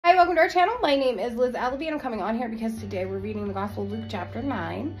welcome to our channel. My name is Liz Allaby and I'm coming on here because today we're reading the Gospel of Luke chapter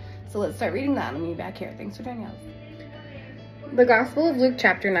 9. So let's start reading that. Let me be back here. Thanks for joining us. The Gospel of Luke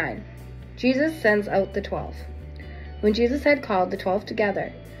chapter 9. Jesus sends out the 12. When Jesus had called the 12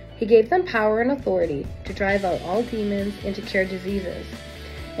 together, he gave them power and authority to drive out all demons and to cure diseases.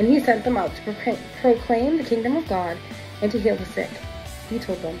 And he sent them out to proclaim the kingdom of God and to heal the sick. He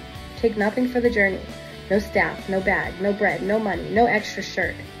told them, "Take nothing for the journey. No staff, no bag, no bread, no money, no extra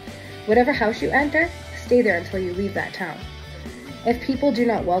shirt. Whatever house you enter, stay there until you leave that town. If people do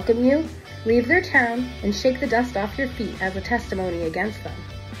not welcome you, leave their town and shake the dust off your feet as a testimony against them."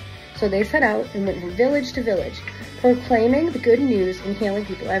 So they set out and went from village to village, proclaiming the good news and healing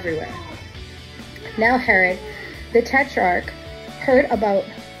people everywhere. Now Herod, the Tetrarch, heard about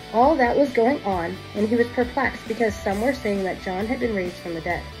all that was going on, and he was perplexed because some were saying that John had been raised from the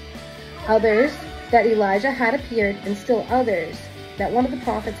dead, others that Elijah had appeared, and still others that one of the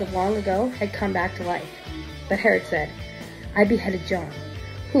prophets of long ago had come back to life. But Herod said, "I beheaded John.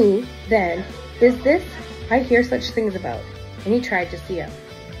 Who, then, is this I hear such things about?" And he tried to see him.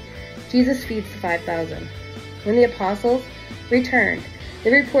 Jesus feeds the 5,000. When the apostles returned,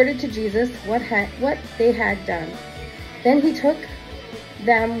 they reported to Jesus what they had done. Then he took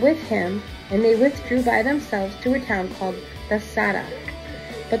them with him, and they withdrew by themselves to a town called Bethsaida.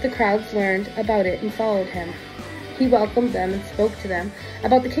 But the crowds learned about it and followed him. He welcomed them and spoke to them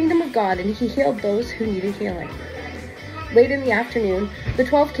about the kingdom of God, and he healed those who needed healing. Late in the afternoon, the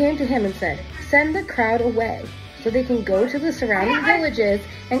 12 came to him and said, "Send the crowd away so they can go to the surrounding villages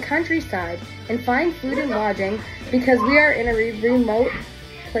and countryside and find food and lodging, because we are in a remote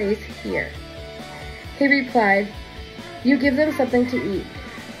place here." He replied, "You give them something to eat."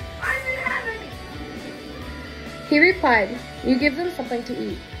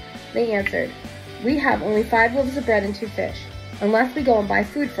 They answered, "We have only 5 loaves of bread and 2 fish, unless we go and buy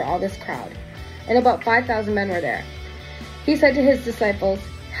food for all this crowd." And about 5,000 men were there. He said to his disciples,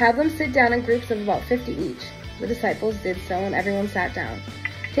 "Have them sit down in groups of about 50 each." The disciples did so, and everyone sat down.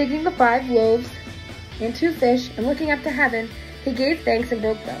 Taking the 5 loaves and 2 fish, and looking up to heaven, he gave thanks and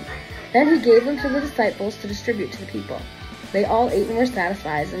broke them. Then he gave them to the disciples to distribute to the people. They all ate and were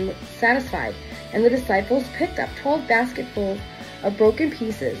satisfied, and the disciples picked up 12 basketfuls of broken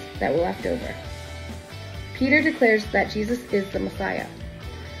pieces that were left over. Peter declares that Jesus is the Messiah.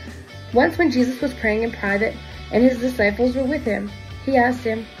 Once when Jesus was praying in private and his disciples were with him, he asked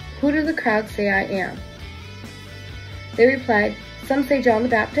him, "Who do the crowd say I am?" They replied, "Some say John the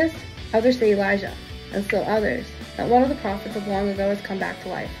Baptist, others say Elijah, and still others that one of the prophets of long ago has come back to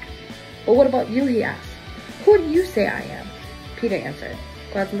life." "But what about you?" he asked. "Who do you say I am?" Peter answered,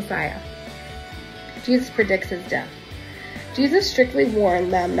 "God's Messiah." Jesus predicts his death. Jesus strictly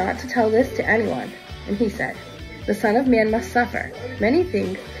warned them not to tell this to anyone, and he said, "The Son of Man must suffer many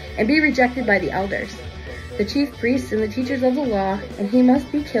things and be rejected by the elders, the chief priests and the teachers of the law, and he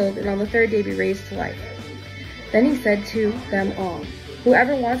must be killed and on the 3rd day be raised to life." Then he said to them all,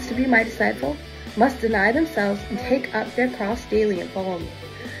 "Whoever wants to be my disciple must deny themselves and take up their cross daily and follow me.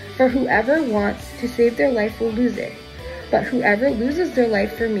 For whoever wants to save their life will lose it, but whoever loses their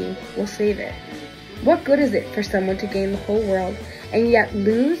life for me will save it. What good is it for someone to gain the whole world and yet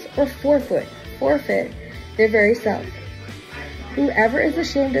lose or forfeit their very self? Whoever is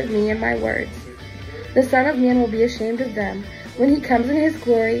ashamed of me and my words, the Son of Man will be ashamed of them when he comes in his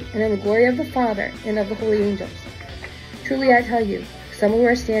glory and in the glory of the Father and of the holy angels. Truly I tell you, some who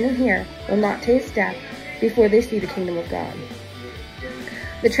are standing here will not taste death before they see the kingdom of God."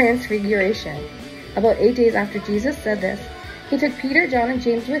 The Transfiguration. About 8 days after Jesus said this, he took Peter, John, and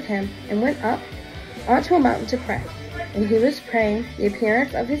James with him and went up onto a mountain to pray. And he was praying, the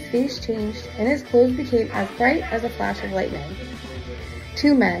appearance of his face changed, and his clothes became as bright as a flash of lightning.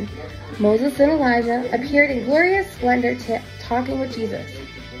 2 men, Moses and Elijah, appeared in glorious splendor talking with Jesus.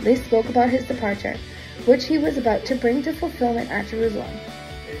 They spoke about his departure, which he was about to bring to fulfillment at Jerusalem.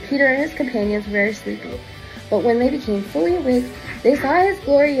 Peter and his companions were very sleepy, but when they became fully awake, they saw his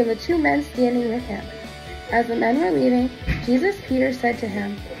glory and the 2 men standing with him. As the men were leaving, Peter said to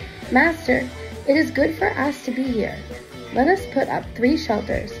him, "Master, it is good for us to be here. Let us put up 3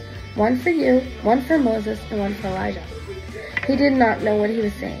 shelters, one for you, one for Moses, and one for Elijah." He did not know what he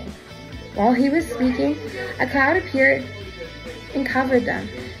was saying. While he was speaking, a cloud appeared and covered them,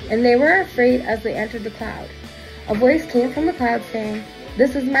 and they were afraid as they entered the cloud. A voice came from the cloud saying,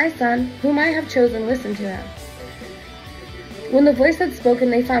 "This is my son, whom I have chosen, listen to him." When the voice had spoken,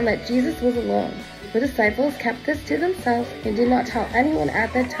 they found that Jesus was alone. The disciples kept this to themselves and did not tell anyone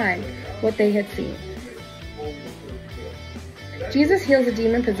at that time what they had seen. Jesus heals a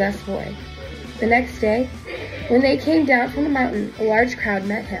demon-possessed boy. The next day, when they came down from the mountain, a large crowd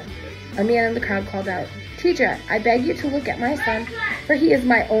met him. A man in the crowd called out, "Teacher, I beg you to look at my son, for he is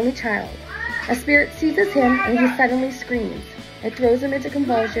my only child. A spirit seizes him, and he suddenly screams. It throws him into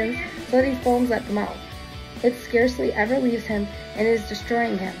convulsions, so that he foams at the mouth. It scarcely ever leaves him, and is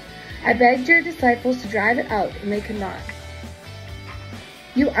destroying him. I begged your disciples to drive it out, and they could not."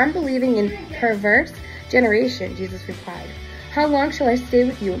 "You unbelieving and perverse generation," Jesus replied. "How long shall I stay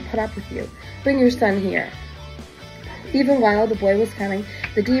with you and put up with you? Bring your son here." Even while the boy was coming,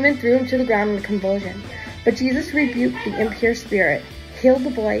 the demon threw him to the ground in a convulsion. But Jesus rebuked the impure spirit, healed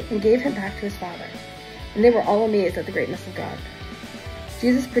the boy, and gave him back to his father. And they were all amazed at the greatness of God.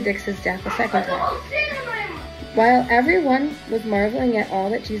 Jesus predicts his death a second time. While everyone was marveling at all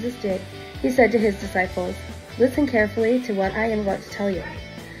that Jesus did, he said to his disciples, "Listen carefully to what I am about to tell you.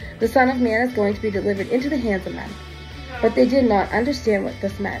 The Son of Man is going to be delivered into the hands of men." But they did not understand what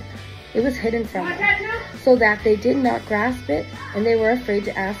this meant. It was hidden from them, so that they did not grasp it, and they were afraid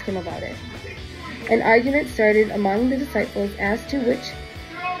to ask him about it. An argument started among the disciples as to which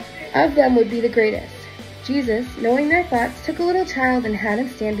of them would be the greatest. Jesus, knowing their thoughts, took a little child and had him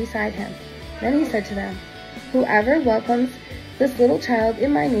stand beside him. Then he said to them, "Whoever welcomes this little child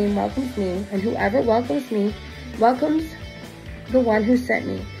in my name welcomes me, and whoever welcomes me welcomes the one who sent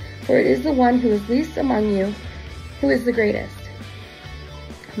me. For it is the one who is least among you who is the greatest."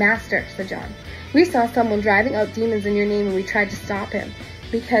 "Master," said John, "we saw someone driving out demons in your name, and we tried to stop him,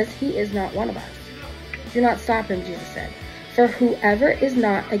 because he is not one of us." "Do not stop him," Jesus said, "for whoever is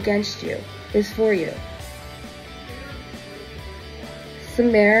not against you is for you."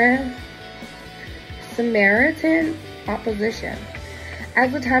 Samaritan opposition.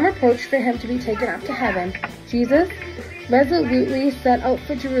 As the time approached for him to be taken up to heaven, Jesus resolutely set out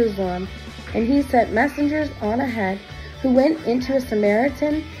for Jerusalem, and he sent messengers on ahead who went into a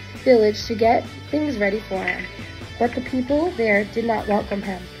Samaritan village to get things ready for him. But the people there did not welcome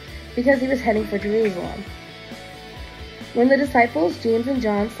him, because he was heading for Jerusalem. When the disciples James and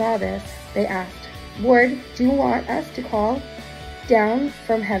John saw this, they asked, "Lord, do you want us to call down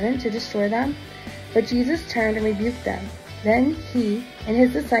from heaven to destroy them?" But Jesus turned and rebuked them. Then he and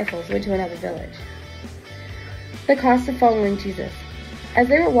his disciples went to another village. The cost of following Jesus. As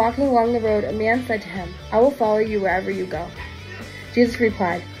they were walking along the road, a man said to him, "I will follow you wherever you go." Jesus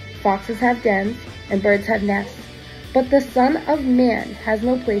replied, "Foxes have dens, and birds have nests, but the Son of Man has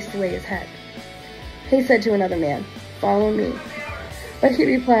no place to lay his head." He said to another man, "Follow me." But he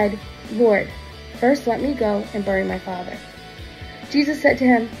replied, "Lord, first let me go and bury my father." Jesus said to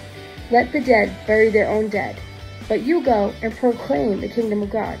him, "Let the dead bury their own dead, but you go and proclaim the kingdom of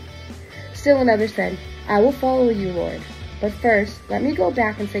God." Still another said, "I will follow you, Lord, but first let me go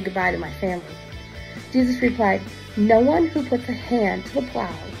back and say goodbye to my family." Jesus replied, "No one who puts a hand to the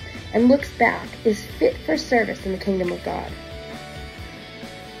plow and looks back is fit for service in the kingdom of God."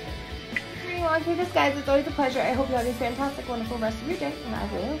 Well, this, guys, it's always a pleasure. I hope you have a fantastic, wonderful rest of your day, and I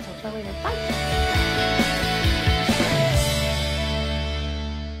will talk to you later. Bye!